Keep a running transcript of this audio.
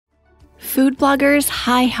Food bloggers,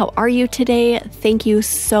 hi, how are you today? Thank you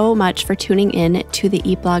so much for tuning in to the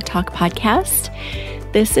Eat Blog Talk podcast.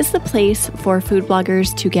 This is the place for food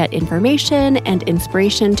bloggers to get information and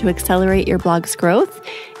inspiration to accelerate your blog's growth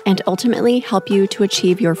and ultimately help you to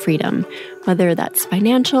achieve your freedom, whether that's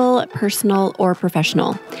financial, personal, or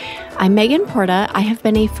professional. I'm Megan Porta. I have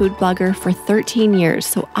been a food blogger for 13 years,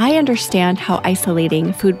 so I understand how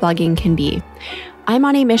isolating food blogging can be. I'm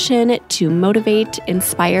on a mission to motivate,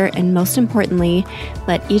 inspire, and most importantly,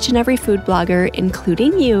 let each and every food blogger,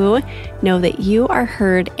 including you, know that you are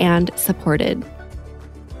heard and supported.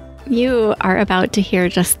 You are about to hear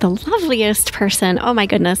just the loveliest person. Oh my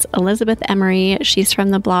goodness, Elizabeth Emery. She's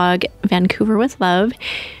from the blog Vancouver with Love.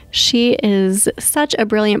 She is such a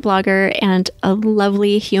brilliant blogger and a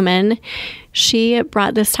lovely human. She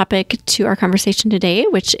brought this topic to our conversation today,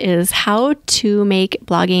 which is how to make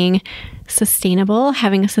blogging sustainable,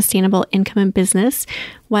 having a sustainable income and business,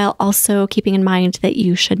 while also keeping in mind that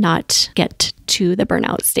you should not get to the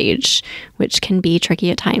burnout stage, which can be tricky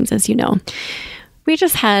at times, as you know. We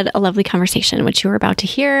just had a lovely conversation, which you are about to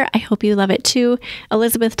hear. I hope you love it too.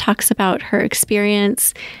 Elizabeth talks about her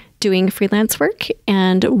experience doing freelance work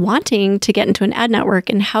and wanting to get into an ad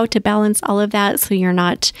network and how to balance all of that so you're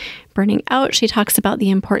not burning out. She talks about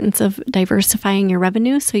the importance of diversifying your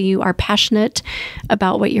revenue so you are passionate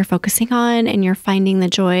about what you're focusing on and you're finding the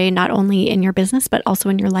joy not only in your business but also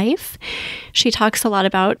in your life. She talks a lot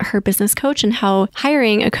about her business coach and how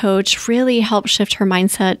hiring a coach really helped shift her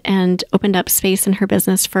mindset and opened up space in her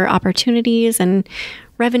business for opportunities and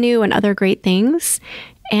revenue and other great things.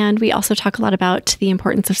 And we also talk a lot about the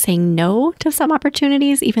importance of saying no to some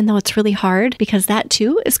opportunities, even though it's really hard, because that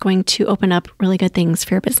too is going to open up really good things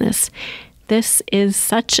for your business. This is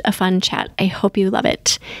such a fun chat. I hope you love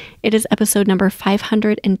it. It is episode number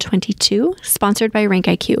 522, sponsored by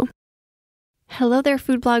RankIQ. Hello there,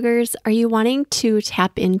 food bloggers. Are you wanting to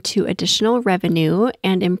tap into additional revenue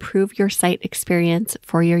and improve your site experience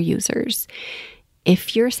for your users?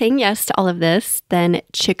 If you're saying yes to all of this, then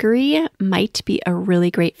Chicory might be a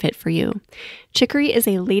really great fit for you. Chicory is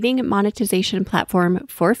a leading monetization platform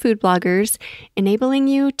for food bloggers, enabling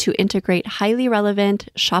you to integrate highly relevant,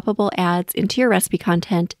 shoppable ads into your recipe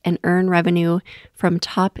content and earn revenue from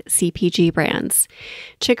top CPG brands.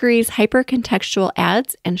 Chicory's hyper-contextual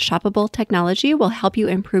ads and shoppable technology will help you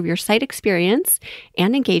improve your site experience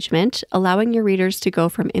and engagement, allowing your readers to go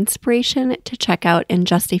from inspiration to checkout in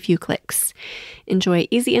just a few clicks. Enjoy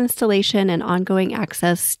easy installation and ongoing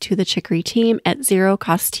access to the Chicory team at zero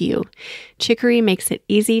cost to you. Chicory makes it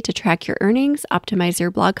easy to track your earnings, optimize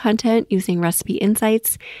your blog content using recipe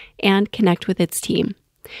insights, and connect with its team.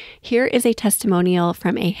 Here is a testimonial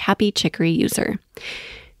from a happy Chicory user.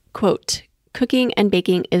 Quote, "Cooking and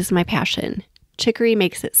baking is my passion. Chicory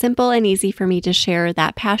makes it simple and easy for me to share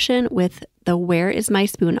that passion with the Where is My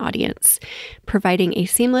Spoon audience, providing a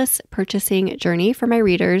seamless purchasing journey for my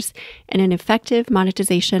readers and an effective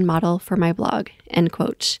monetization model for my blog." End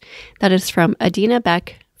quote. That is from Adina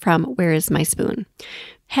Beck from Where is My Spoon.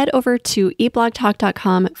 Head over to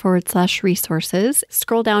eatblogtalk.com/resources,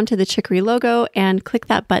 scroll down to the Chicory logo and click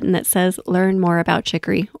that button that says Learn More About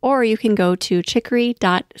Chicory. Or you can go to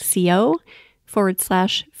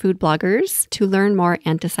chicory.co/food bloggers to learn more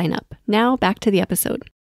and to sign up. Now back to the episode.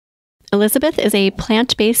 Elizabeth is a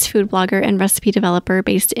plant-based food blogger and recipe developer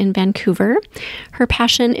based in Vancouver. Her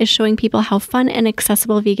passion is showing people how fun and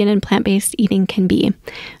accessible vegan and plant-based eating can be.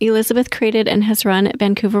 Elizabeth created and has run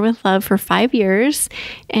Vancouver with Love for 5 years,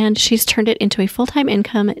 and she's turned it into a full-time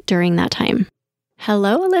income during that time.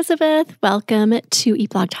 Hello, Elizabeth. Welcome to Eat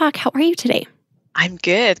Blog Talk. How are you today? I'm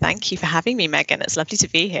good. Thank you for having me, Megan. It's lovely to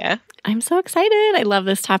be here. I'm so excited. I love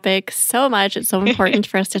this topic so much. It's so important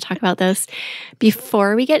for us to talk about this.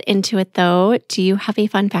 Before we get into it, though, do you have a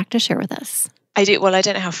fun fact to share with us? I do. Well, I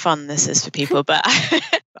don't know how fun this is for people, but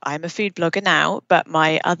I'm a food blogger now, but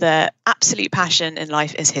my other absolute passion in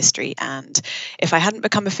life is history. And if I hadn't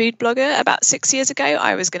become a food blogger about 6 years ago,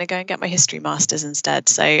 I was going to go and get my history master's instead.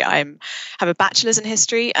 So I have a bachelor's in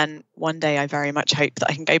history, and one day I very much hope that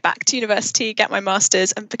I can go back to university, get my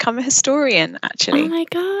master's and become a historian, actually. Oh my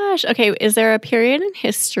gosh. Okay. Is there a period in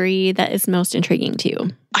history that is most intriguing to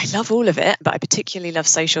you? I love all of it, but I particularly love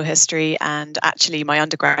social history. And actually, my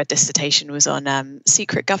undergrad dissertation was on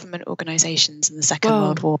secret government organizations in the Second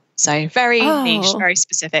World War. So very niche, very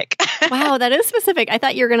specific. Wow, that is specific. I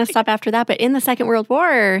thought you were going to stop after that, but in the Second World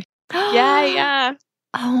War. Yeah.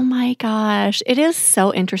 Oh my gosh. It is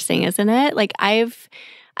so interesting, isn't it? Like I've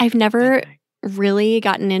never really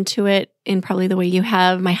gotten into it in probably the way you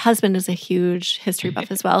have. My husband is a huge history buff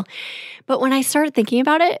as well. But when I started thinking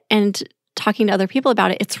about it and talking to other people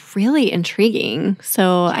about it, it's really intriguing.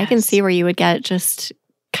 So I can see where you would get just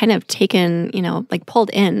kind of taken, like pulled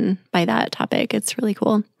in by that topic. It's really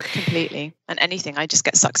cool. Completely. And anything, I just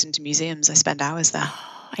get sucked into museums. I spend hours there.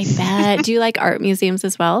 Oh, I bet. Do you like art museums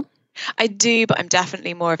as well? I do, but I'm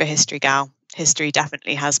definitely more of a history gal. History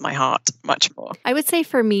definitely has my heart much more. I would say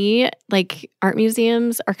for me, like art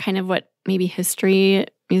museums are kind of what maybe history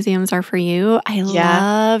museums are for you. I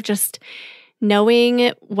love just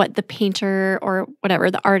knowing what the painter or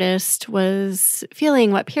whatever the artist was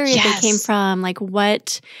feeling, what period they came from, like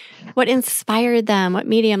what inspired them, what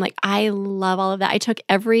medium. Like I love all of that. I took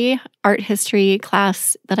every art history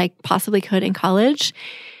class that I possibly could in college.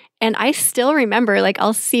 And I still remember, like,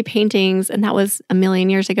 I'll see paintings, and that was a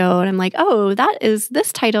million years ago. And I'm like, oh, that is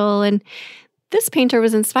this title. And this painter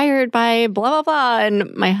was inspired by blah, blah, blah.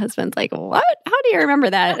 And my husband's like, what? How do you remember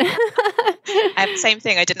that? I have the same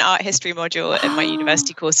thing. I did an art history module in my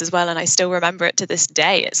university course as well. And I still remember it to this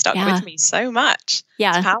day. It stuck with me so much.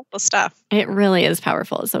 Yeah. It's powerful stuff. It really is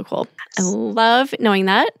powerful. It's so cool. I love knowing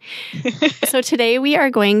that. So today we are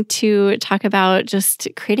going to talk about just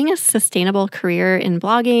creating a sustainable career in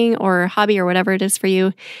blogging or hobby or whatever it is for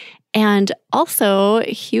you. And also,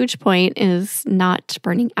 a huge point is not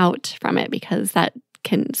burning out from it, because that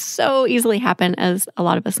can so easily happen, as a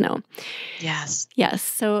lot of us know. Yes. Yes.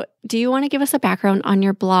 So do you want to give us a background on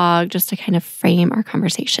your blog just to kind of frame our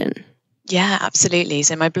conversation? Yeah, absolutely.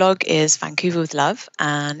 So my blog is Vancouver with Love,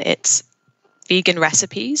 and it's vegan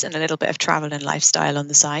recipes and a little bit of travel and lifestyle on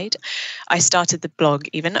the side. I started the blog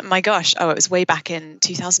it was way back in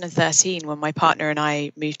 2013 when my partner and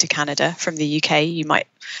I moved to Canada from the UK. You might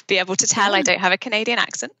be able to tell I don't have a Canadian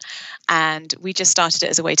accent. And we just started it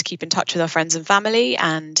as a way to keep in touch with our friends and family.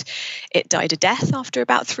 And it died a death after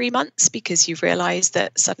about 3 months, because you realize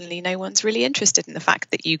that suddenly no one's really interested in the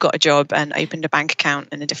fact that you got a job and opened a bank account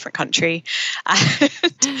in a different country.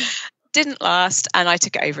 Didn't last, and I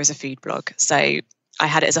took it over as a food blog. So I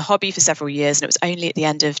had it as a hobby for several years, and it was only at the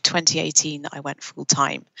end of 2018 that I went full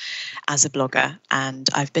time as a blogger, and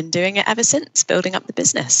I've been doing it ever since, building up the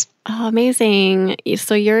business. Oh, amazing.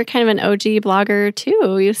 So you're kind of an OG blogger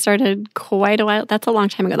too. You started quite a while. That's a long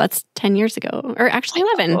time ago. That's 10 years ago, or actually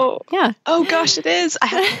 11. Yeah. Oh gosh, it is. I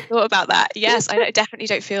haven't thought about that. Yes, I definitely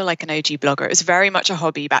don't feel like an OG blogger. It was very much a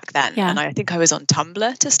hobby back then. Yeah. And I think I was on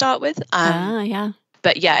Tumblr to start with. Yeah.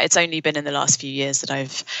 But yeah, it's only been in the last few years that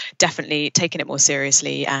I've definitely taken it more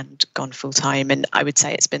seriously and gone full time. And I would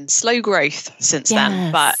say it's been slow growth since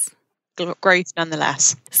then, but growth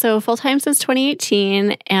nonetheless. So full time since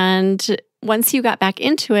 2018. And once you got back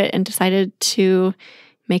into it and decided to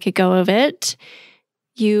make a go of it,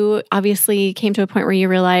 you obviously came to a point where you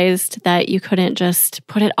realized that you couldn't just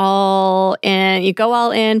put it all in. You go all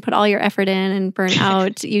in, put all your effort in, and burn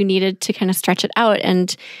out. You needed to kind of stretch it out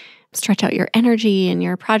and stretch out your energy and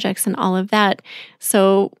your projects and all of that.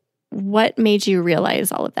 So what made you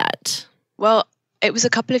realize all of that? Well, it was a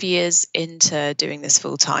couple of years into doing this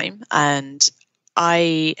full time, and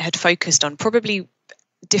I had focused on probably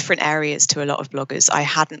different areas to a lot of bloggers. I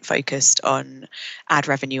hadn't focused on ad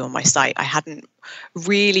revenue on my site. I hadn't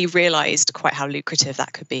really realized quite how lucrative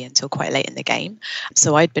that could be until quite late in the game.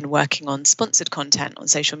 So I'd been working on sponsored content on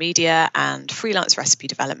social media and freelance recipe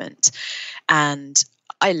development. And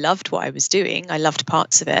I loved what I was doing. I loved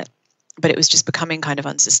parts of it, but it was just becoming kind of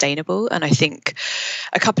unsustainable. And I think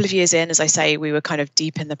a couple of years in, as I say, we were kind of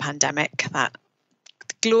deep in the pandemic, that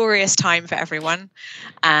glorious time for everyone.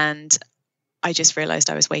 And I just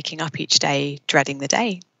realized I was waking up each day dreading the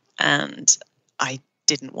day, and I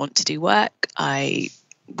didn't want to do work. I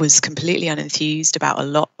was completely unenthused about a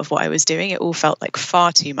lot of what I was doing. It all felt like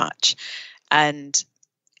far too much. And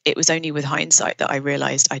it was only with hindsight that I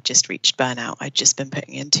realized I'd just reached burnout. I'd just been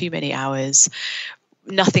putting in too many hours.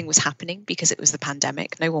 Nothing was happening because it was the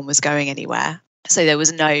pandemic. No one was going anywhere. So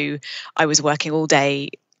I was working all day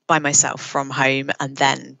by myself from home, and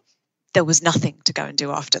then there was nothing to go and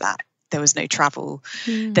do after that. There was no travel.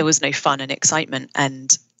 There was no fun and excitement.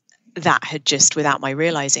 And that had just, without my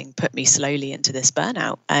realizing, put me slowly into this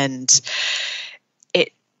burnout. And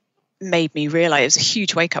it made me realize, it was a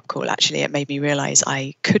huge wake-up call, actually. It made me realize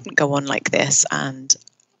I couldn't go on like this, and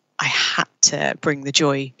I had to bring the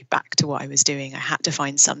joy back to what I was doing. I had to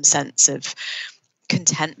find some sense of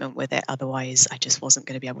contentment with it. Otherwise, I just wasn't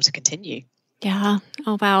going to be able to continue. Yeah.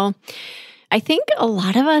 Oh, wow. I think a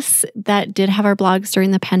lot of us that did have our blogs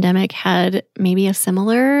during the pandemic had maybe a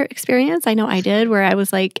similar experience. I know I did, where I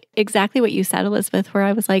was like exactly what you said, Elizabeth, where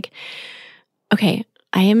I was like, okay,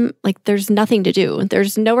 I am like, there's nothing to do.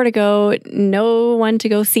 There's nowhere to go, no one to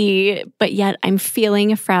go see, but yet I'm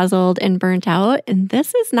feeling frazzled and burnt out. And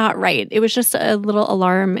this is not right. It was just a little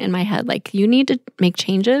alarm in my head. Like, you need to make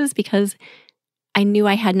changes, because I knew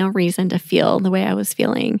I had no reason to feel the way I was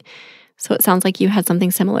feeling. So it sounds like you had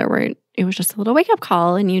something similar where it was just a little wake-up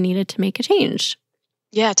call and you needed to make a change.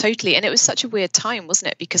 Yeah, totally. And it was such a weird time,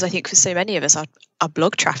 wasn't it? Because I think for so many of us, our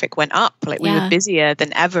blog traffic went up. Like, we were busier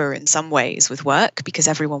than ever in some ways with work, because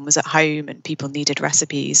everyone was at home and people needed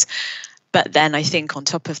recipes. But then I think on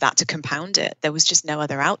top of that, to compound it, there was just no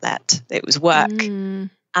other outlet. It was work and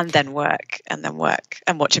then work and then work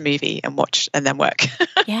and watch a movie and watch and then work.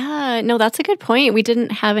 Yeah, no, that's a good point. We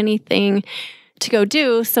didn't have anything to go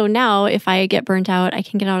do. So now if I get burnt out, I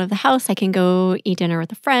can get out of the house. I can go eat dinner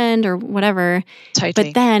with a friend or whatever.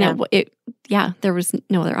 Totally. But then there was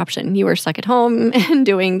no other option. You were stuck at home and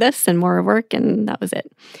doing this and more work, and that was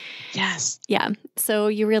it. Yes. Yeah. So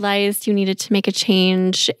you realized you needed to make a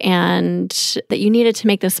change, and that you needed to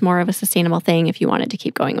make this more of a sustainable thing if you wanted to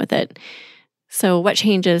keep going with it. So what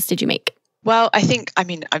changes did you make? Well,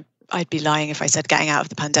 I'd be lying if I said getting out of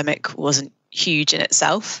the pandemic wasn't huge in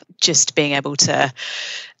itself. Just being able to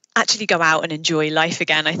actually go out and enjoy life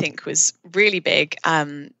again, I think, was really big.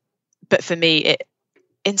 But for me,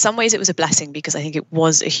 in some ways it was a blessing, because I think it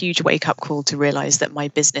was a huge wake-up call to realize that my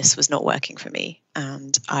business was not working for me,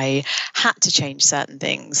 and I had to change certain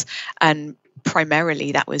things. And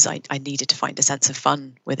primarily that was I needed to find a sense of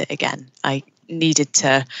fun with it again. I needed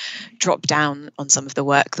to drop down on some of the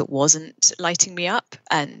work that wasn't lighting me up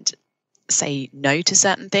and say no to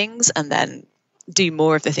certain things, and then do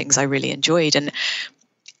more of the things I really enjoyed. And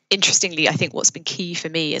interestingly, I think what's been key for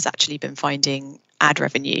me has actually been finding ad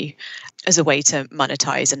revenue as a way to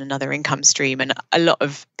monetize and another income stream. And a lot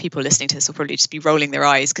of people listening to this will probably just be rolling their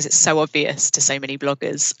eyes, because it's so obvious to so many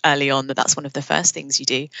bloggers early on that that's one of the first things you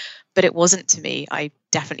do. But it wasn't to me. I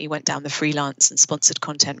definitely went down the freelance and sponsored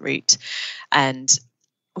content route. And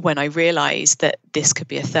when I realized that this could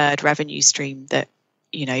be a third revenue stream that,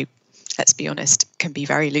 let's be honest, can be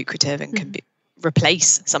very lucrative and can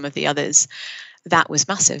replace some of the others, that was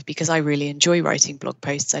massive, because I really enjoy writing blog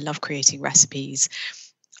posts. I love creating recipes.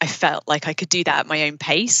 I felt like I could do that at my own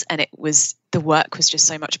pace, and the work was just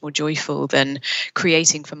so much more joyful than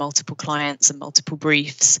creating for multiple clients and multiple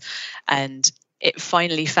briefs. And it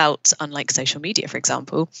finally felt, unlike social media, for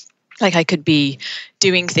example, like I could be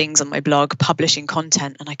doing things on my blog, publishing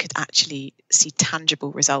content, and I could actually see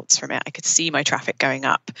tangible results from it. I could see my traffic going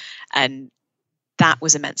up, and that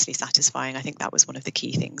was immensely satisfying. I think that was one of the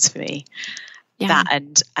key things for me. Yeah. That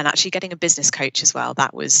and actually getting a business coach as well.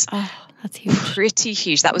 That was that's huge. Pretty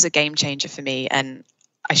huge. That was a game changer for me. And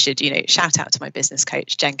I should, shout out to my business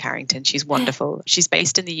coach, Jen Carrington. She's wonderful. She's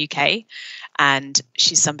based in the UK, and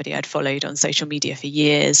she's somebody I'd followed on social media for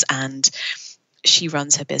years. And she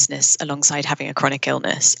runs her business alongside having a chronic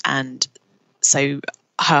illness. And so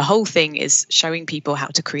her whole thing is showing people how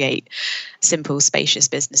to create simple, spacious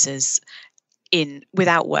businesses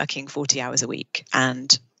without working 40 hours a week.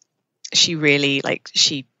 And she really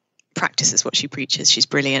she practices what she preaches. She's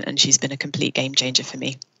brilliant, and she's been a complete game changer for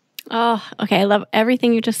me. Oh, okay. I love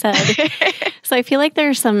everything you just said. So I feel like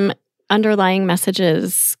there's some underlying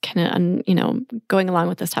messages kind of, going along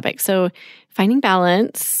with this topic. So finding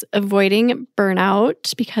balance, avoiding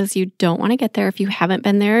burnout, because you don't want to get there. If you haven't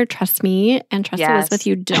been there, trust me, and trust Elizabeth,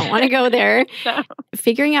 you don't want to go there. No.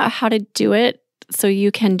 Figuring out how to do it so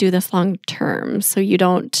you can do this long term, so you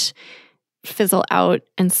don't fizzle out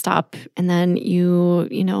and stop, and then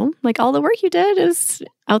all the work you did is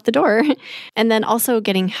out the door. And then also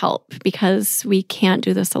getting help, because we can't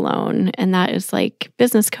do this alone. And that is like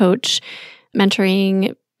business coach,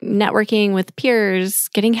 mentoring, networking with peers,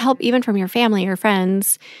 getting help even from your family or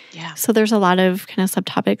friends. Yeah. So there's a lot of kind of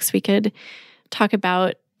subtopics we could talk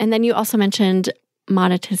about. And then you also mentioned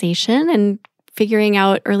monetization and figuring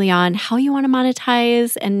out early on how you want to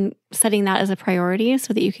monetize and setting that as a priority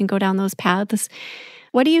so that you can go down those paths.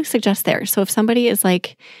 What do you suggest there? So if somebody is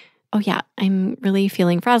like, oh yeah, I'm really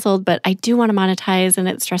feeling frazzled, but I do want to monetize and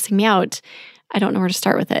it's stressing me out, I don't know where to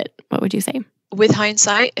start with it, what would you say? With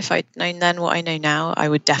hindsight, if I'd known then what I know now, I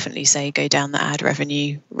would definitely say go down the ad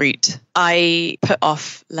revenue route. I put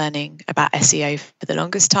off learning about SEO for the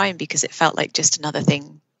longest time because it felt like just another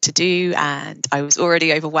thing to do, and I was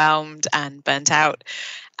already overwhelmed and burnt out.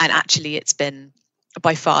 And actually, it's been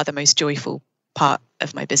by far the most joyful part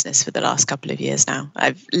of my business for the last couple of years now.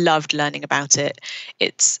 I've loved learning about it.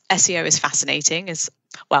 SEO is fascinating as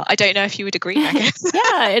well. I don't know if you would agree, Megan.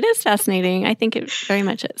 Yeah, it is fascinating. I think it very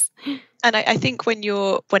much is. And I think when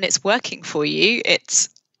it's working for you, it's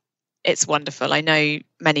it's wonderful. I know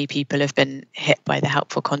many people have been hit by the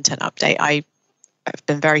helpful content update. I've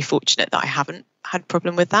been very fortunate that I haven't had a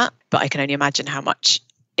problem with that, but I can only imagine how much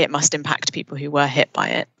it must impact people who were hit by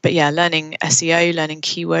it. But yeah, learning SEO, learning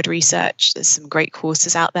keyword research. There's some great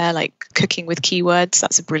courses out there, like Cooking with Keywords.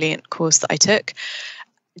 That's a brilliant course that I took.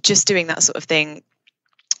 Just doing that sort of thing,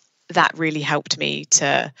 that really helped me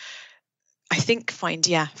to, I think, find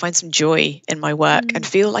some joy in my work and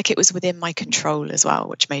feel like it was within my control as well,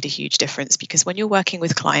 which made a huge difference. Because when you're working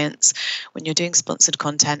with clients, when you're doing sponsored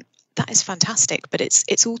content, that is fantastic, but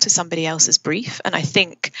it's all to somebody else's brief. And I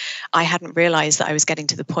think I hadn't realized that I was getting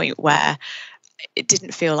to the point where it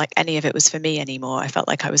didn't feel like any of it was for me anymore. I felt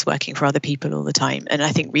like I was working for other people all the time. And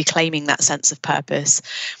I think reclaiming that sense of purpose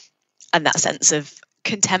and that sense of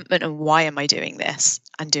contentment and why am I doing this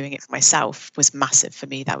and doing it for myself was massive for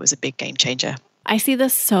me. That was a big game changer. I see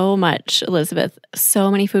this so much, Elizabeth. So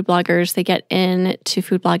many food bloggers, they get into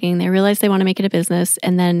food blogging, they realize they want to make it a business,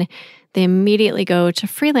 and then they immediately go to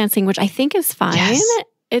freelancing, which I think is fine. Yes.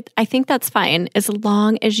 I think that's fine as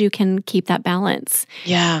long as you can keep that balance.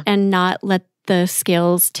 Yeah. And not let the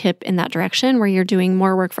scales tip in that direction where you're doing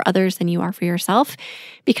more work for others than you are for yourself.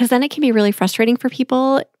 Because then it can be really frustrating for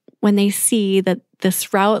people when they see that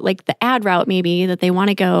this route, like the ad route maybe that they want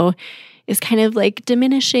to go, is kind of like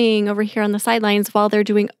diminishing over here on the sidelines while they're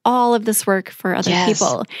doing all of this work for other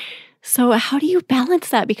people. So how do you balance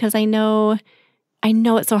that? Because I know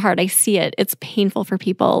it's so hard. I see it. It's painful for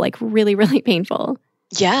people, like really, really painful.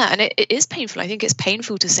 Yeah, and it is painful. I think it's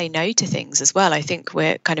painful to say no to things as well. I think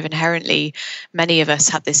we're kind of inherently, many of us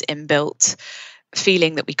have this inbuilt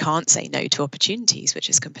feeling that we can't say no to opportunities, which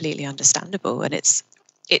is completely understandable. And it's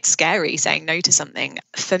scary saying no to something.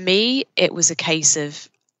 For me, it was a case of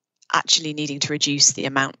actually needing to reduce the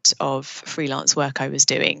amount of freelance work I was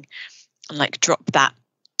doing and like drop that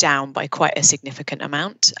down by quite a significant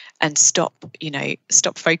amount and stop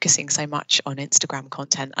focusing so much on Instagram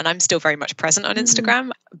content. And I'm still very much present on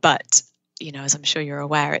Instagram, but as I'm sure you're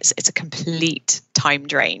aware, it's a complete time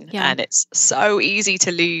drain. And it's so easy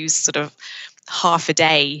to lose sort of half a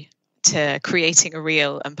day to creating a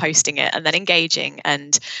reel and posting it and then engaging.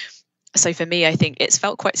 And so for me, I think it's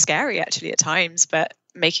felt quite scary actually at times, but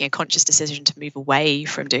making a conscious decision to move away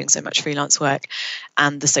from doing so much freelance work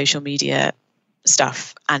and the social media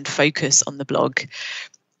stuff and focus on the blog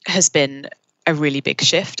has been a really big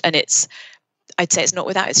shift. And I'd say it's not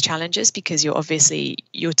without its challenges, because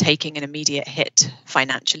you're taking an immediate hit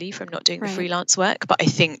financially from not doing the freelance work. But I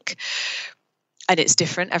think, and it's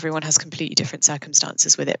different, everyone has completely different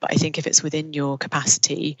circumstances with it, but I think if it's within your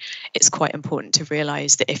capacity, it's quite important to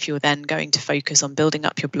realize that if you're then going to focus on building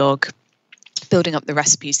up your blog, building up the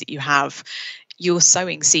recipes that you have, you're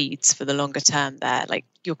sowing seeds for the longer term there. Like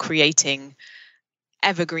you're creating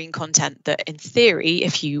evergreen content that in theory,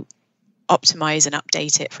 if you optimize and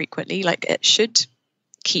update it frequently, like it should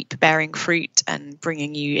keep bearing fruit and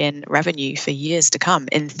bringing you in revenue for years to come,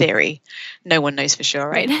 in theory. No one knows for sure,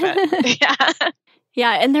 right? But,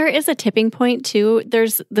 yeah, and there is a tipping point too.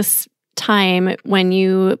 There's this time when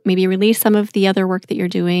you maybe release some of the other work that you're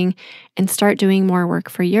doing and start doing more work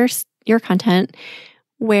for your content,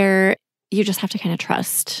 where you just have to kind of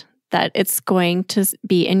trust that it's going to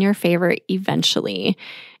be in your favor eventually.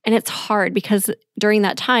 And it's hard because during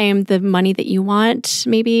that time, the money that you want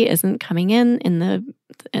maybe isn't coming in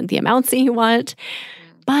the amounts that you want.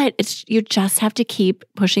 But you just have to keep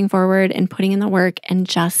pushing forward and putting in the work and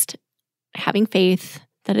just having faith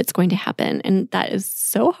that it's going to happen. And that is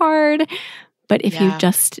so hard. But if you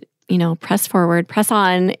just, press forward, press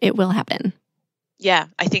on, it will happen. Yeah,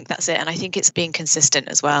 I think that's it. And I think it's being consistent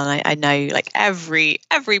as well. And I know like every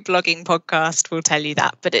blogging podcast will tell you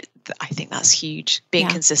that, but I think that's huge. Being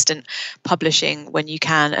consistent, publishing when you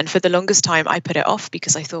can. And for the longest time, I put it off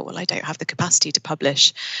because I thought, well, I don't have the capacity to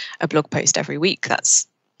publish a blog post every week. That's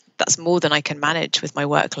more than I can manage with my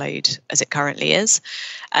workload as it currently is.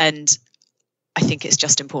 And I think it's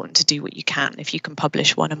just important to do what you can. If you can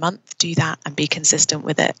publish one a month, do that and be consistent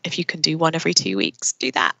with it. If you can do one every 2 weeks,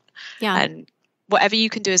 do that. Yeah. And whatever you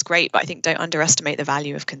can do is great, but I think don't underestimate the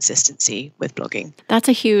value of consistency with blogging. That's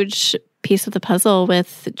a huge piece of the puzzle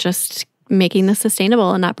with just making this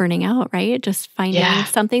sustainable and not burning out, right? Just finding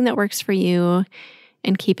something that works for you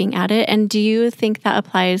and keeping at it. And do you think that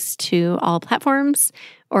applies to all platforms,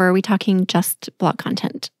 or are we talking just blog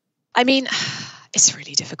content? I mean, it's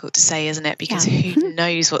really difficult to say, isn't it? Because who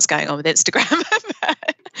knows what's going on with Instagram?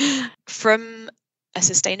 From a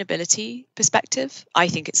sustainability perspective, I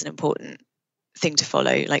think it's an important thing to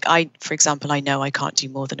follow. Like for example, I know I can't do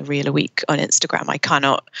more than a reel a week on Instagram. I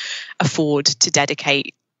cannot afford to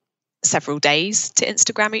dedicate several days to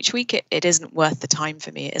Instagram each week, it isn't worth the time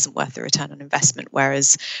for me. It isn't worth the return on investment.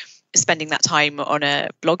 Whereas spending that time on a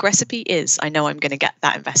blog recipe is, I know I'm going to get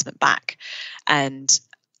that investment back. And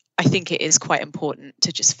I think it is quite important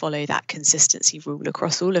to just follow that consistency rule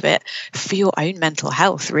across all of it for your own mental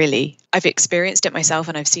health, really. I've experienced it myself,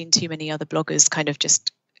 and I've seen too many other bloggers kind of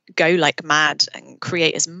just go like mad and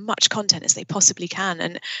create as much content as they possibly can.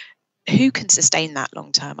 And who can sustain that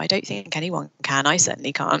long term? I don't think anyone can. I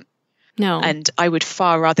certainly can't. No. And I would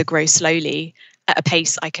far rather grow slowly at a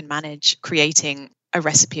pace I can manage, creating a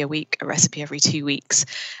recipe a week, a recipe every 2 weeks,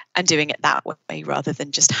 and doing it that way rather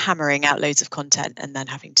than just hammering out loads of content and then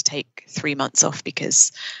having to take 3 months off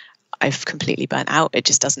because I've completely burnt out. It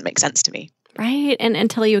just doesn't make sense to me. Right. And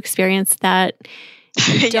until you experience that,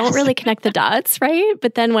 you don't really connect the dots, right?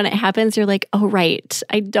 But then when it happens, you're like, oh, right,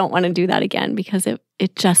 I don't want to do that again because it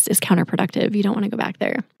just is counterproductive. You don't want to go back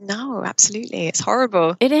there. No, absolutely. It's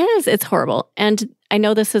horrible. It is. It's horrible. And I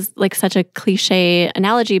know this is like such a cliche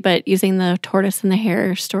analogy, but using the tortoise and the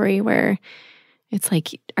hare story where it's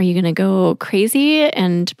like, are you going to go crazy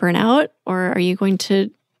and burn out, or are you going to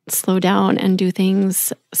slow down and do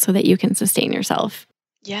things so that you can sustain yourself?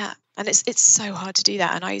 Yeah. And it's so hard to do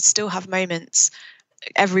that. And I still have moments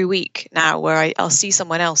every week now where I'll see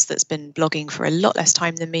someone else that's been blogging for a lot less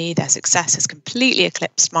time than me. Their success has completely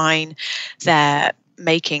eclipsed mine. They're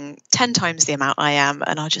making 10 times the amount I am.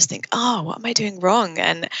 And I'll just think, oh, what am I doing wrong?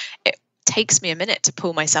 And it takes me a minute to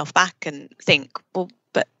pull myself back and think, well,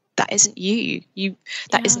 but that isn't you.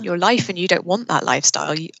 That isn't your life, and you don't want that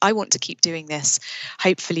lifestyle. I want to keep doing this,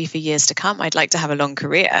 hopefully for years to come. I'd like to have a long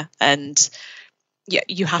career. And yeah,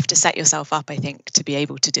 you have to set yourself up, I think, to be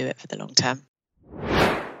able to do it for the long term.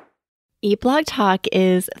 Eat Blog Talk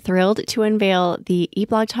is thrilled to unveil the Eat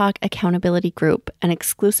Blog Talk Accountability Group, an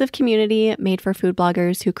exclusive community made for food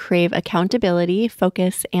bloggers who crave accountability,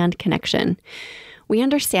 focus, and connection. We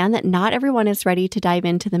understand that not everyone is ready to dive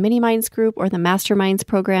into the Mini Minds group or the Masterminds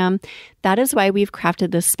program. That is why we've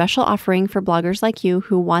crafted this special offering for bloggers like you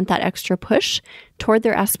who want that extra push toward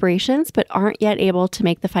their aspirations but aren't yet able to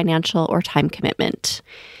make the financial or time commitment.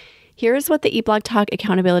 Here's what the Eat Blog Talk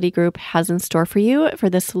Accountability Group has in store for you for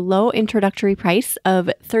this low introductory price of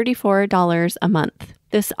 $34 a month.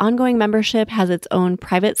 This ongoing membership has its own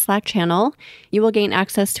private Slack channel. You will gain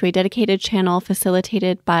access to a dedicated channel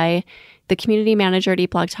facilitated by the community manager at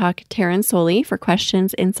Eat Blog Talk, Taryn Soley, for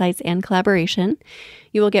questions, insights, and collaboration.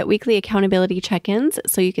 You will get weekly accountability check-ins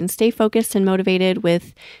so you can stay focused and motivated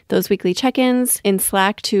with those weekly check-ins in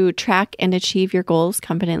Slack to track and achieve your goals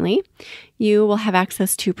competently. You will have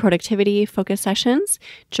access to productivity focus sessions.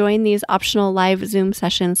 Join these optional live Zoom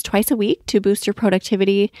sessions twice a week to boost your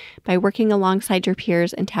productivity by working alongside your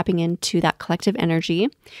peers and tapping into that collective energy.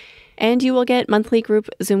 And you will get monthly group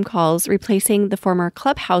Zoom calls replacing the former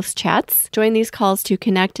Clubhouse chats. Join these calls to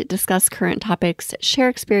connect, discuss current topics, share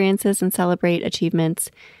experiences, and celebrate achievements.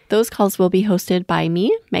 Those calls will be hosted by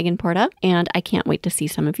me, Megan Porta, and I can't wait to see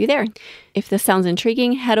some of you there. If this sounds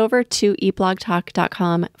intriguing, head over to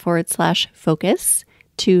eatblogtalk.com/focus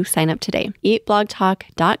to sign up today.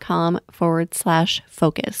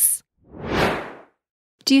 eatblogtalk.com/focus.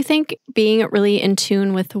 Do you think being really in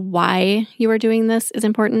tune with why you are doing this is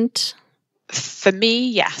important? For me,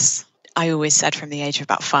 yes. I always said from the age of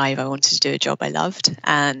about 5, I wanted to do a job I loved,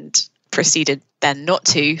 and proceeded then not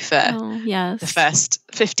to for the first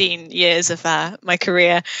 15 years of my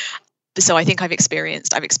career. So I think I've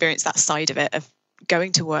experienced that side of it, of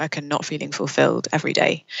going to work and not feeling fulfilled every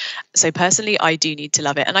day. So personally, I do need to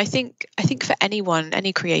love it. And I think for anyone,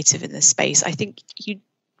 any creative in this space, I think you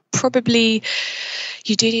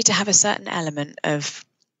do need to have a certain element of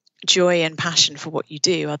joy and passion for what you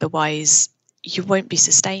do. Otherwise, you won't be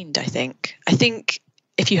sustained, I think. I think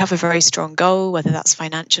if you have a very strong goal, whether that's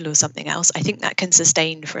financial or something else, I think that can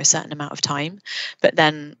sustain for a certain amount of time. But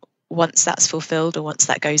then once that's fulfilled or once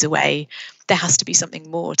that goes away, there has to be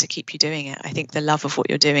something more to keep you doing it. I think the love of what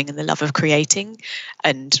you're doing and the love of creating,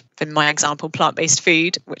 and in my example, plant-based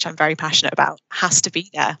food, which I'm very passionate about, has to be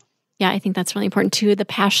there. Yeah, I think that's really important too. The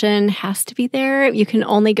passion has to be there. You can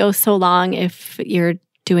only go so long if you're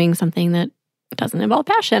doing something that doesn't involve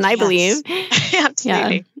passion, I believe.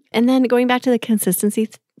 Absolutely. Yeah. And then going back to the consistency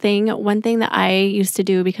thing, one thing that I used to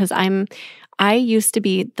do, because I used to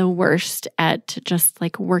be the worst at just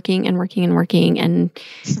like working and working and working and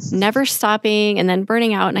never stopping and then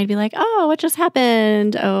burning out. And I'd be like, oh, what just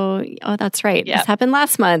happened? Oh, that's right. This happened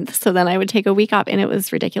last month. So then I would take a week off, and it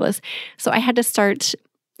was ridiculous. So I had to start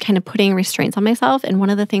kind of putting restraints on myself. And one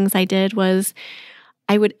of the things I did was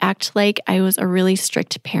I would act like I was a really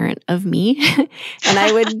strict parent of me. And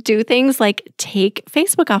I would do things like take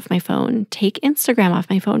Facebook off my phone, take Instagram off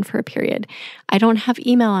my phone for a period. I don't have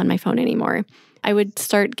email on my phone anymore. I would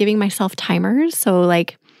start giving myself timers. So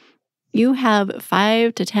like, you have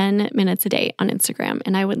 5 to 10 minutes a day on Instagram.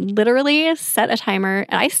 And I would literally set a timer,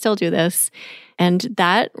 and I still do this. And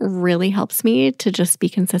that really helps me to just be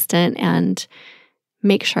consistent and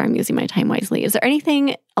make sure I'm using my time wisely. Is there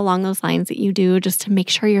anything along those lines that you do just to make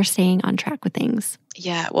sure you're staying on track with things?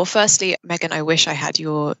 Yeah. Well, firstly, Megan, I wish I had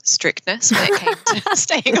your strictness when it came to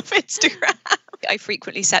staying off Instagram. I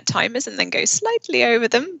frequently set timers and then go slightly over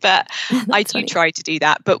them, but I do try to do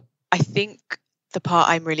that. But I think the part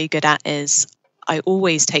I'm really good at is I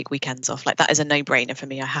always take weekends off. Like that is a no-brainer for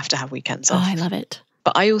me. I have to have weekends off. Oh, I love it.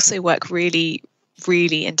 But I also work really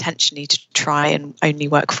intentionally to try and only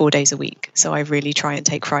work 4 days a week. So I really try and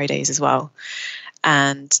take Fridays as well.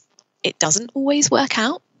 And it doesn't always work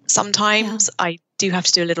out. Sometimes I do have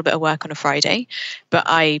to do a little bit of work on a Friday, but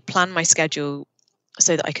I plan my schedule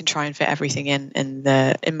so that I can try and fit everything in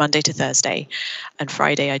Monday to Thursday. And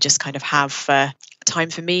Friday I just kind of have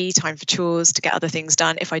time for me, time for chores, to get other things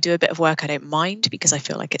done. If I do a bit of work, I don't mind because I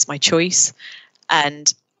feel like it's my choice.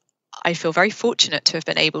 And I feel very fortunate to have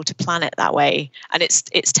been able to plan it that way. And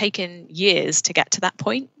it's taken years to get to that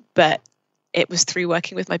point, but it was through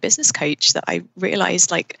working with my business coach that I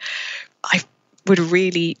realized like I would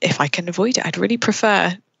really, if I can avoid it, I'd really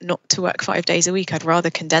prefer not to work 5 days a week. I'd rather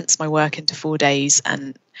condense my work into 4 days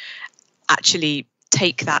and actually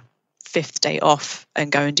take that 5th day off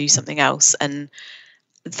and go and do something else. And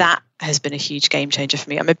that has been a huge game changer for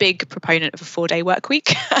me. I'm a big proponent of a 4-day work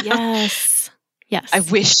week. Yes. I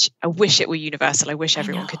wish it were universal. I wish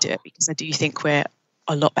everyone could do it because I do think we're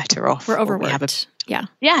a lot better off. We're overworked.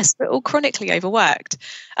 Yes, we're all chronically overworked.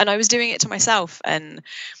 And I was doing it to myself. And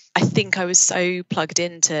I think I was so plugged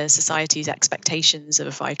into society's expectations of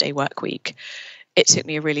a 5-day work week. It took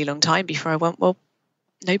me a really long time before I went, well,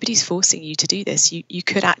 nobody's forcing you to do this. You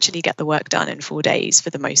could actually get the work done in 4 days for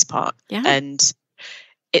the most part. Yeah. And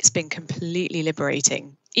it's been completely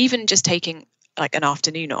liberating. Even just taking like an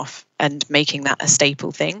afternoon off and making that a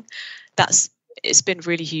staple thing, it's been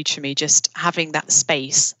really huge for me, just having that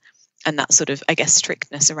space and that sort of, I guess,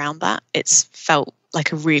 strictness around that. It's felt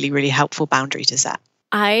like a really, really helpful boundary to set.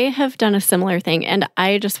 I have done a similar thing, and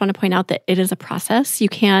I just want to point out that it is a process. You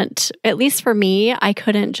can't, at least for me, I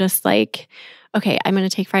couldn't just like, okay, I'm going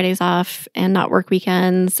to take Fridays off and not work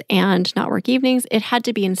weekends and not work evenings. It had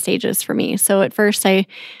to be in stages for me. So at first I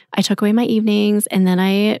took away my evenings, and then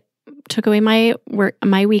I took away my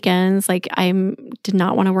weekends. Like I did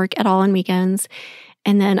not want to work at all on weekends.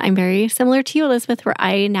 And then I'm very similar to you, Elizabeth, where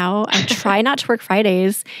I try not to work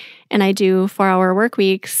Fridays, and I do 4-hour work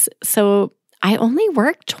weeks. So I only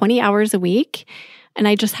work 20 hours a week. And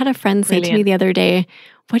I just had a friend say to me the other day,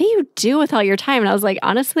 what do you do with all your time? And I was like,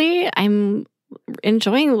 honestly, I'm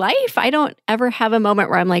enjoying life. I don't ever have a moment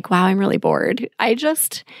where I'm like, wow, I'm really bored.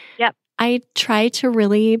 I try to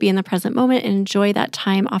really be in the present moment and enjoy that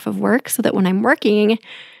time off of work so that when I'm working,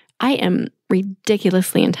 I am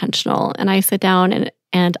ridiculously intentional and I sit down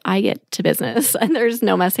and I get to business and there's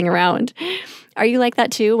no messing around. Are you like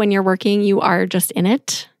that too? When you're working, you are just in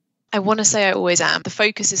it? I want to say I always am. The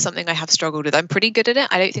focus is something I have struggled with. I'm pretty good at it.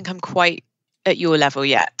 I don't think I'm quite at your level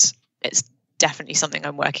yet. It's definitely something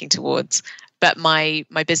I'm working towards. But my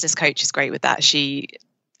business coach is great with that. She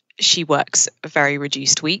works a very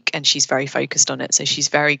reduced week and she's very focused on it. So she's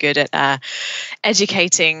very good at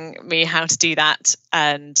educating me how to do that.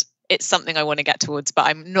 And it's something I want to get towards, but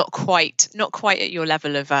I'm not quite at your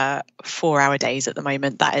level of 4-hour days at the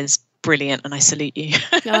moment. That is brilliant. And I salute you.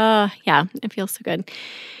 Yeah, it feels so good.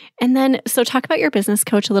 And then, so talk about your business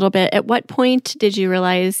coach a little bit. At what point did you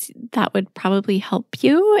realize that would probably help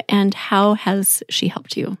you, and how has she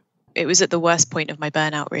helped you? It was at the worst point of my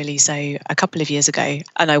burnout, really. So a couple of years ago,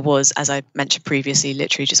 and I was, as I mentioned previously,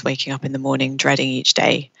 literally just waking up in the morning, dreading each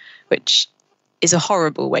day, which is a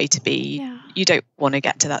horrible way to be. Yeah. You don't want to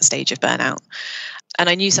get to that stage of burnout. And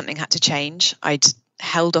I knew something had to change. I'd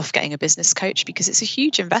held off getting a business coach because it's a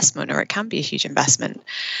huge investment, or it can be a huge investment.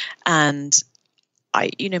 And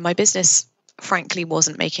my business, frankly,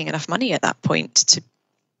 wasn't making enough money at that point to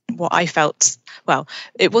what I felt. Well,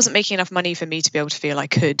 it wasn't making enough money for me to be able to feel I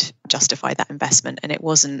could justify that investment. And it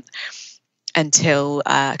wasn't until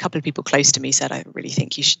a couple of people close to me said, I really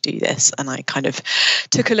think you should do this. And I kind of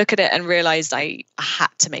took a look at it and realized I had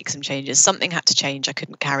to make some changes. Something had to change. I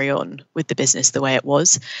couldn't carry on with the business the way it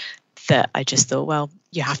was. That I just thought, well,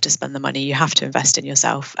 you have to spend the money, you have to invest in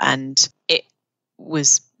yourself. And it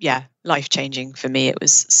was, life-changing for me. It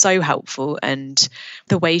was so helpful. And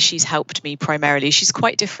the way she's helped me primarily, she's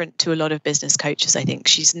quite different to a lot of business coaches. I think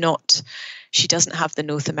she doesn't have the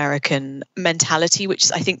North American mentality,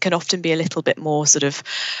 which I think can often be a little bit more sort of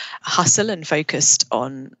hustle and focused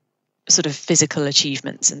on sort of physical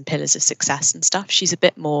achievements and pillars of success and stuff. She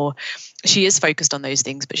is focused on those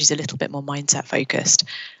things, but she's a little bit more mindset focused.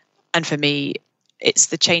 And for me, it's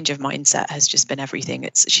the change of mindset has just been everything.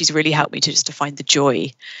 She's really helped me to find the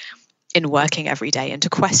joy in working every day and to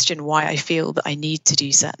question why I feel that I need to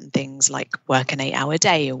do certain things like work an 8-hour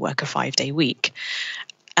day or work a 5-day week.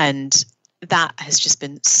 And that has just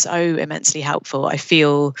been so immensely helpful. I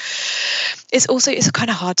feel it's kind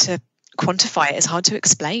of hard to quantify it. It's hard to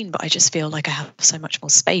explain, but I just feel like I have so much more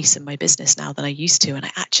space in my business now than I used to. And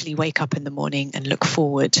I actually wake up in the morning and look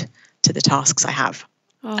forward to the tasks I have.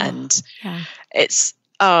 It's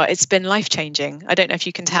been life-changing. I don't know if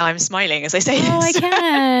you can tell I'm smiling as I say this. I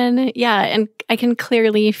can. Yeah. And I can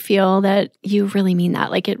clearly feel that you really mean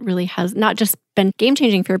that. Like it really has not just been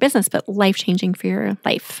game-changing for your business, but life-changing for your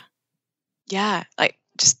life. Yeah, like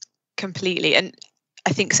just completely. And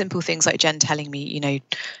I think simple things like Jen telling me,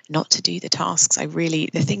 not to do the tasks.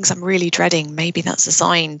 The things I'm really dreading, maybe that's a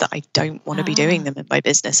sign that I don't want to be doing them in my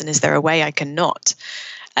business. And is there a way I can not?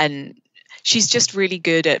 And she's just really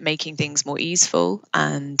good at making things more easeful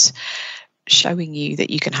and showing you that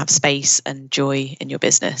you can have space and joy in your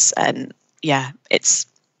business. And it's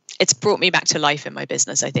brought me back to life in my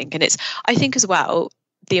business, I think. And I think as well,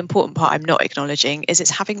 the important part I'm not acknowledging is it's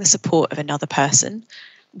having the support of another person.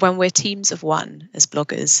 When we're teams of one as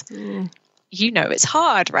bloggers, it's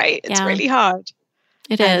hard, right? It's really hard.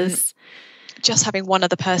 It is. Just having one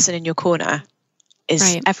other person in your corner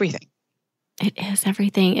is everything. It is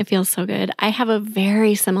everything. It feels so good. I have a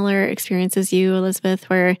very similar experience as you, Elizabeth,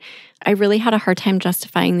 where I really had a hard time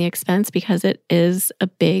justifying the expense because it is a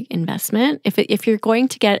big investment. If you're going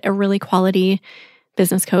to get a really quality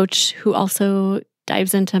business coach who also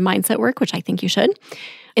dives into mindset work, which I think you should,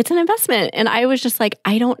 it's an investment. And I was just like,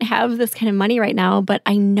 I don't have this kind of money right now, but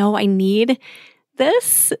I know I need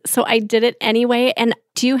this. So I did it anyway. And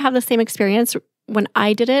do you have the same experience? When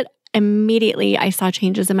I did it, immediately I saw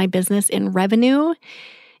changes in my business in revenue,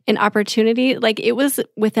 in opportunity. Like it was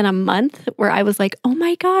within a month where I was like, oh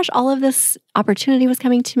my gosh, all of this opportunity was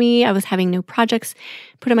coming to me. I was having new projects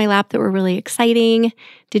put in my lap that were really exciting.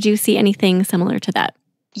 Did you see anything similar to that?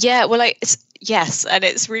 Yeah, well, yes. And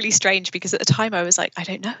it's really strange because at the time I was like, I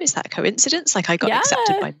don't know, is that a coincidence? Like I got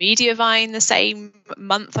accepted by Mediavine the same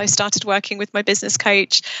month I started working with my business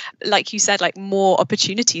coach. Like you said, like more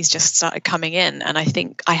opportunities just started coming in. And I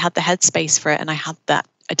think I had the headspace for it and I had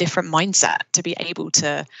a different mindset to be able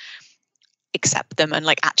to accept them and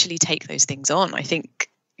like actually take those things on. I think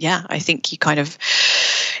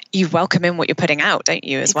you welcome in what you're putting out, don't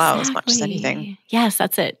you, as well, as much as anything. Yes,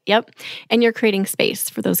 that's it. Yep. And you're creating space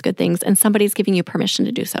for those good things and somebody's giving you permission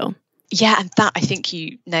to do so. Yeah, and that, I think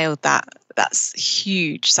you nailed that. That's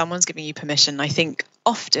huge. Someone's giving you permission. I think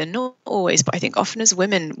often, not always, but I think often as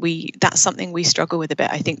women, that's something we struggle with a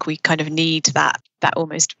bit. I think we kind of need that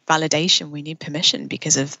almost validation. We need permission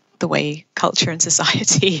because of the way culture and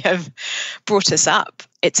society have brought us up.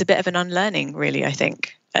 It's a bit of an unlearning, really, I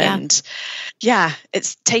think. And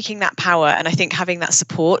it's taking that power. And I think having that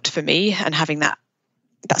support for me and having that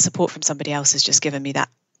support from somebody else has just given me that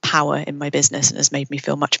power in my business and has made me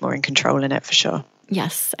feel much more in control in it for sure.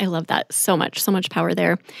 Yes, I love that so much power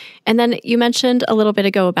there. And then you mentioned a little bit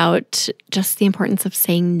ago about just the importance of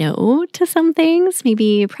saying no to some things,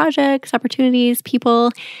 maybe projects, opportunities, people.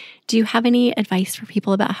 Do you have any advice for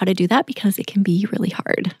people about how to do that? Because it can be really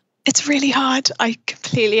hard. It's really hard. I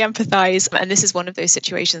completely empathize. And this is one of those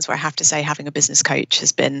situations where I have to say having a business coach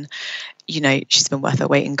has been, she's been worth her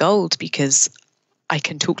weight in gold because I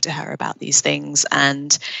can talk to her about these things.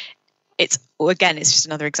 And it's just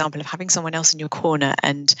another example of having someone else in your corner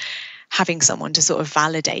and having someone to sort of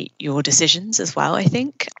validate your decisions as well, I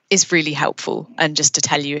think is really helpful. And just to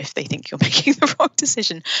tell you if they think you're making the wrong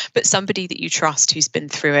decision, but somebody that you trust who's been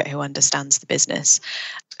through it, who understands the business.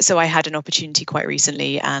 So I had an opportunity quite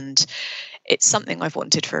recently and it's something I've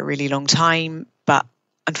wanted for a really long time, but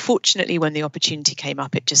unfortunately when the opportunity came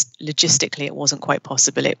up, it just logistically, it wasn't quite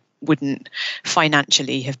possible. It wouldn't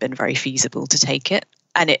financially have been very feasible to take it.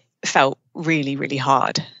 And it felt really, really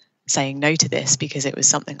hard saying no to this because it was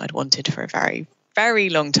something I'd wanted for a very, very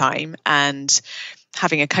long time. And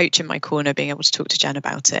having a coach in my corner, being able to talk to Jen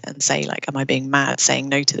about it and say like, am I being mad saying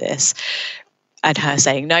no to this? And her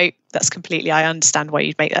saying, no, that's completely, I understand why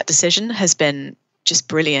you'd make that decision, has been just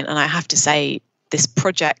brilliant. And I have to say, this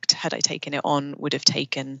project, had I taken it on, would have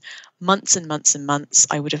taken months and months and months.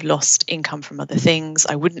 I would have lost income from other things.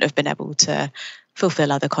 I wouldn't have been able to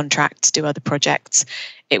fulfill other contracts, do other projects.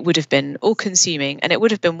 It would have been all consuming and it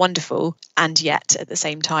would have been wonderful. And yet at the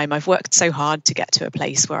same time, I've worked so hard to get to a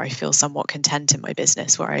place where I feel somewhat content in my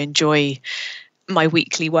business, where I enjoy my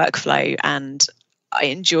weekly workflow and I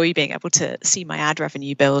enjoy being able to see my ad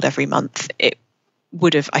revenue build every month. It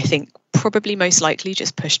would have, I think, probably most likely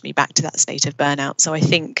just pushed me back to that state of burnout. So I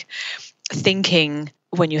think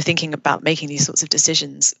when you're thinking about making these sorts of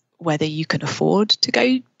decisions, whether you can afford to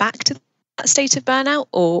go back to that state of burnout,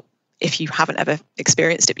 or if you haven't ever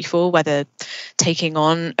experienced it before, whether taking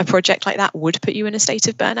on a project like that would put you in a state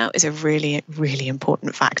of burnout is a really, really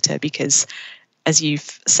important factor, because as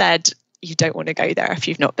you've said, you don't want to go there if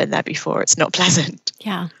you've not been there before. It's not pleasant.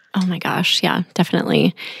 Yeah. Oh my gosh. Yeah,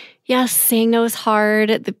 definitely. Yes, saying no is hard.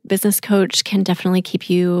 The business coach can definitely keep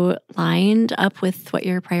you lined up with what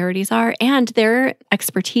your priorities are, and their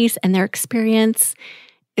expertise and their experience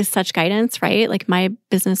is such guidance, right? Like my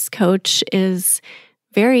business coach is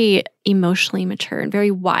very emotionally mature and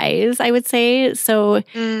very wise, I would say. So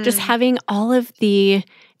just having all of the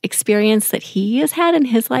experience that he has had in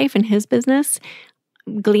his life and his business,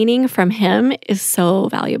 gleaning from him is so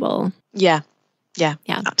valuable. Yeah,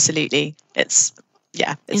 absolutely. It's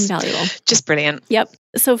invaluable. Just brilliant. Yep.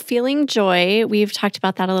 So feeling joy, we've talked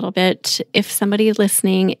about that a little bit. If somebody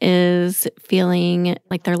listening is feeling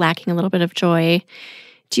like they're lacking a little bit of joy,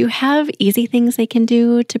 do you have easy things they can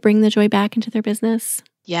do to bring the joy back into their business?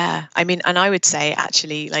 Yeah. I mean, and I would say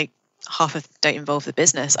actually like half of don't involve the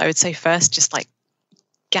business. I would say first, just like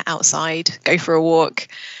get outside, go for a walk,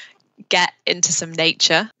 get into some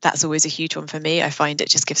nature. That's always a huge one for me. I find it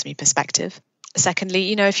just gives me perspective.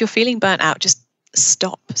 Secondly, if you're feeling burnt out, just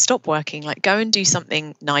stop working, like go and do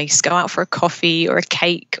something nice, go out for a coffee or a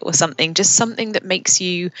cake or something, just something that makes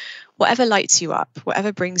you, whatever lights you up,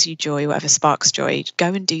 whatever brings you joy, whatever sparks joy, go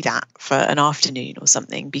and do that for an afternoon or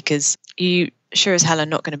something, because you sure as hell are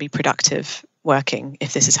not going to be productive working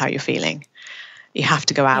if this is how you're feeling. You have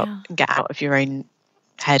to go out and get out of your own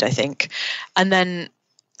head, I think. And then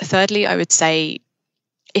thirdly, I would say,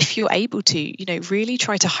 if you're able to, really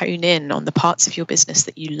try to hone in on the parts of your business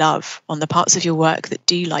that you love, on the parts of your work that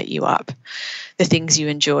do light you up, the things you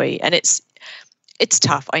enjoy. And it's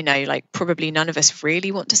tough. I know, like probably none of us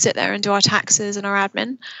really want to sit there and do our taxes and our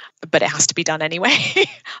admin, but it has to be done anyway.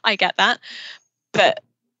 I get that. But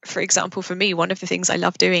for example, for me, one of the things I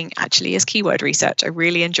love doing actually is keyword research. I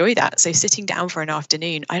really enjoy that. So sitting down for an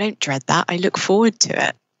afternoon, I don't dread that. I look forward to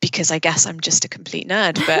it, because I guess I'm just a complete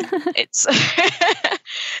nerd, but it's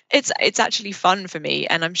it's actually fun for me.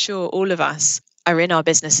 And I'm sure all of us are in our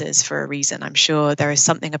businesses for a reason. I'm sure there is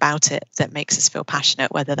something about it that makes us feel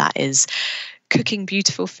passionate, whether that is cooking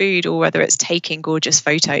beautiful food or whether it's taking gorgeous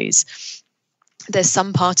photos. There's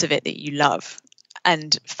some part of it that you love,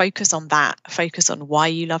 and focus on that. Focus on why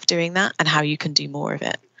you love doing that and how you can do more of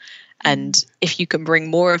it. And if you can bring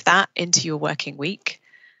more of that into your working week,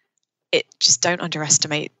 just don't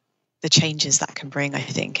underestimate the changes that can bring, I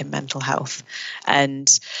think, in mental health,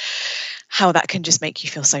 and how that can just make you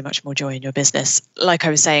feel so much more joy in your business. Like I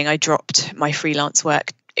was saying, I dropped my freelance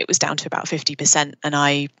work. It was down to about 50%. And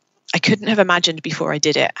I couldn't have imagined before I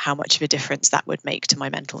did it how much of a difference that would make to my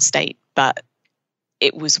mental state. But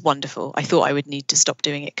it was wonderful. I thought I would need to stop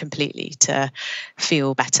doing it completely to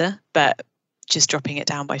feel better, but just dropping it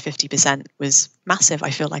down by 50% was massive.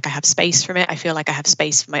 I feel like I have space from it. I feel like I have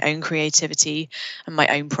space for my own creativity and my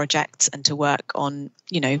own projects, and to work on,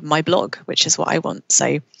 my blog, which is what I want.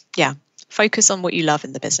 So yeah, focus on what you love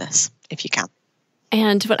in the business if you can.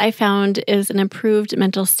 And what I found is an improved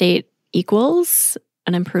mental state equals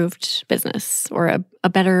an improved business, or a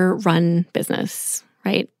better run business,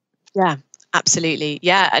 right? Yeah, absolutely.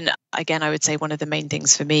 Yeah. And again, I would say one of the main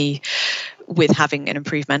things for me with having an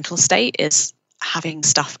improved mental state is having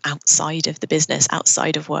stuff outside of the business,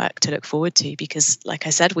 outside of work to look forward to. Because like I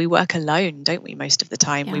said, we work alone, don't we? Most of the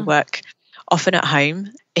time. We work often at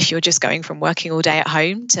home. If you're just going from working all day at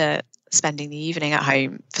home to spending the evening at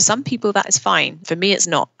home, for some people that is fine. For me, it's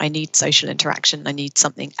not. I need social interaction. I need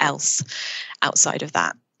something else outside of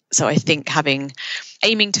that. So I think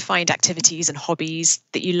aiming to find activities and hobbies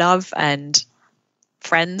that you love, and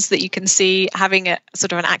friends that you can see, having a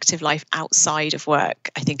sort of an active life outside of work,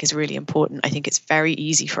 I think is really important. I think it's very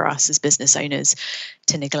easy for us as business owners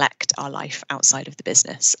to neglect our life outside of the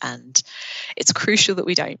business. And it's crucial that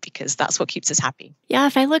we don't, because that's what keeps us happy. Yeah,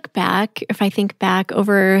 if I think back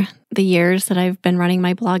over the years that I've been running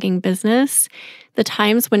my blogging business, the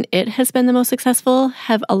times when it has been the most successful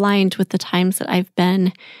have aligned with the times that I've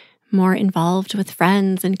been more involved with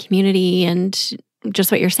friends and community and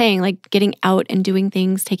just what you're saying, like getting out and doing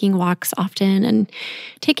things, taking walks often and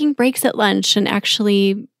taking breaks at lunch and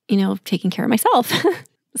actually, taking care of myself. So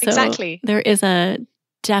Exactly. There is a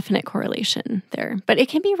definite correlation there. But it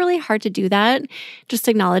can be really hard to do that, just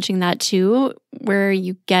acknowledging that too, where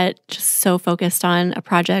you get just so focused on a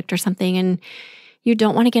project or something and you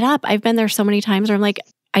don't want to get up. I've been there so many times where I'm like,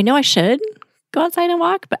 I know I should go outside and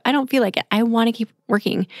walk, but I don't feel like it. I want to keep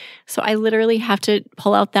working. So I literally have to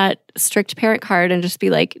pull out that strict parent card and just be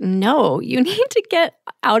like, no, you need to get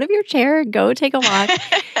out of your chair, go take a walk.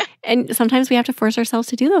 And sometimes we have to force ourselves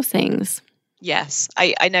to do those things. Yes,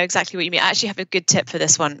 I know exactly what you mean. I actually have a good tip for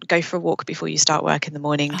this one. Go for a walk before you start work in the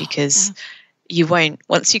morning because you won't.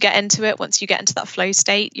 Once you get into it, once you get into that flow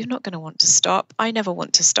state, you're not going to want to stop. I never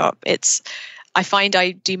want to stop. I find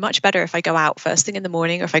I do much better if I go out first thing in the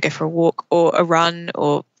morning or if I go for a walk or a run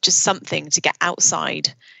or just something to get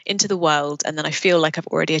outside into the world. And then I feel like I've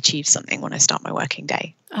already achieved something when I start my working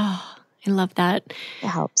day. Oh, I love that. It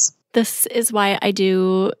helps. This is why I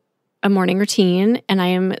do a morning routine and I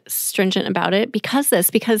am stringent about it because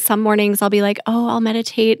some mornings I'll be like, oh, I'll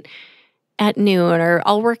meditate at noon or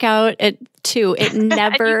I'll work out at 2. It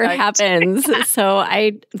never happens. So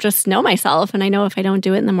I just know myself and I know if I don't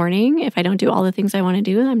do it in the morning, if I don't do all the things I want to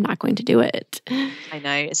do, I'm not going to do it. I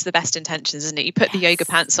know. It's the best intentions, isn't it? You put the yoga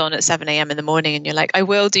pants on at 7 a.m. in the morning and you're like, I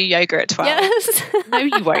will do yoga at 12. Yes. No,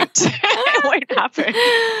 you won't. It won't happen.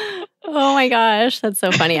 Oh my gosh, that's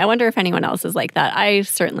so funny. I wonder if anyone else is like that. I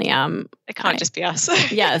certainly am. It can't just be us.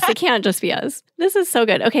 Yes, it can't just be us. This is so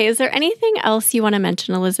good. Okay, is there anything else you want to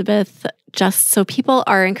mention, Elizabeth, just so people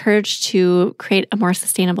are encouraged to create a more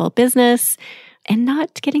sustainable business and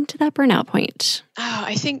not getting to that burnout point? Oh,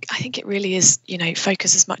 I think it really is,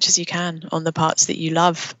 focus as much as you can on the parts that you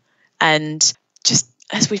love and just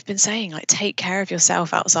as we've been saying, like take care of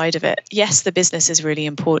yourself outside of it. Yes, the business is really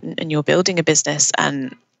important and you're building a business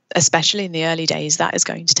and especially in the early days, that is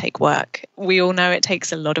going to take work. We all know it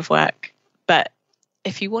takes a lot of work. But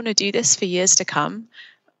if you want to do this for years to come,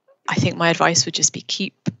 I think my advice would just be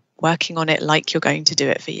keep working on it like you're going to do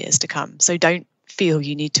it for years to come. So don't feel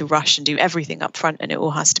you need to rush and do everything up front and it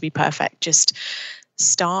all has to be perfect. Just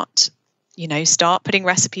start putting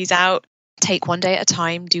recipes out. Take one day at a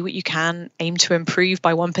time, do what you can, aim to improve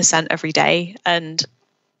by 1% every day. And,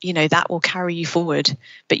 that will carry you forward.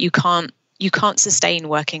 But you can't sustain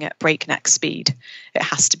working at breakneck speed. It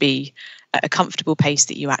has to be at a comfortable pace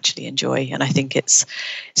that you actually enjoy. And I think it's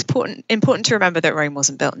important to remember that Rome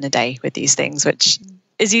wasn't built in a day with these things, which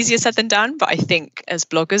is easier said than done. But I think as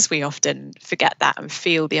bloggers, we often forget that and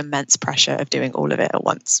feel the immense pressure of doing all of it at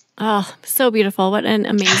once. Oh, so beautiful. What an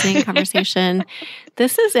amazing conversation.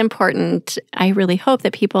 This is important. I really hope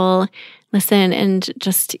that people listen and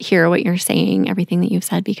just hear what you're saying, everything that you've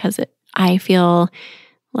said, because I feel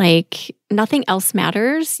like nothing else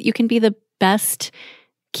matters. You can be the best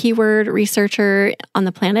keyword researcher on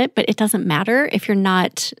the planet, but it doesn't matter if you're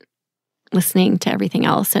not listening to everything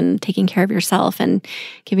else and taking care of yourself and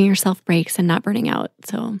giving yourself breaks and not burning out.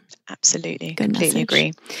 So absolutely, completely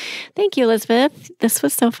agree. Thank you, Elizabeth. This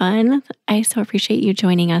was so fun. I so appreciate you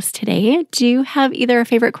joining us today. Do you have either a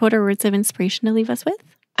favorite quote or words of inspiration to leave us with?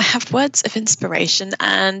 I have words of inspiration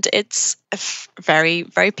and it's very,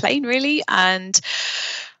 very plain really. And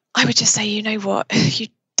I would just say, you know what, you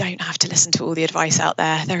don't have to listen to all the advice out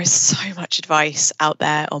there. There is so much advice out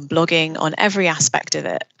there on blogging, on every aspect of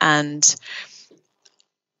it. And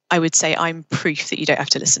I would say I'm proof that you don't have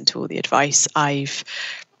to listen to all the advice. I've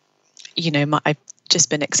just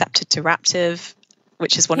been accepted to Raptive,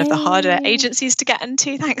 which is one of the harder agencies to get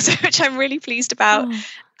into, thanks, which I'm really pleased about. Oh.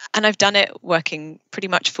 And I've done it working pretty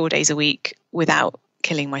much 4 days a week without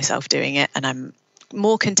killing myself doing it. And I'm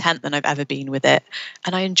more content than I've ever been with it.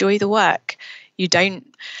 And I enjoy the work. You don't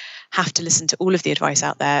have to listen to all of the advice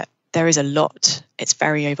out there. There is a lot. It's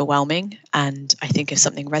very overwhelming. And I think if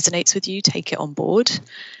something resonates with you, take it on board.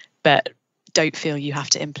 But don't feel you have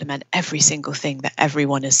to implement every single thing that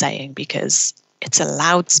everyone is saying because it's a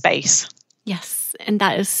loud space. Yes. And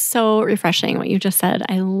that is so refreshing what you just said.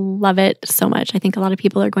 I love it so much. I think a lot of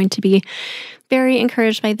people are going to be very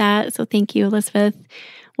encouraged by that. So thank you, Elizabeth.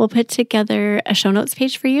 We'll put together a show notes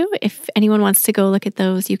page for you. If anyone wants to go look at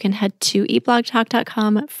those, you can head to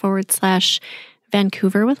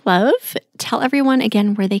eatblogtalk.com/Vancouver with love. Tell everyone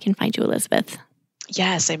again where they can find you, Elizabeth.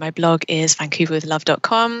 Yeah, so my blog is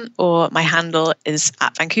vancouverwithlove.com or my handle is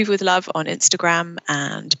 @vancouverwithlove on Instagram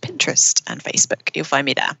and Pinterest and Facebook. You'll find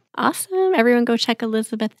me there. Awesome. Everyone go check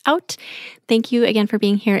Elizabeth out. Thank you again for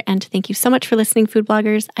being here and thank you so much for listening, food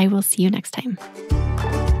bloggers. I will see you next time.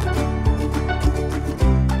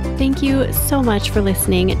 Thank you so much for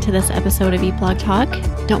listening to this episode of Eat Blog Talk.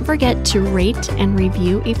 Don't forget to rate and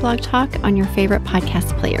review Eat Blog Talk on your favorite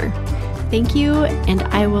podcast player. Thank you, and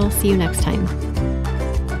I will see you next time.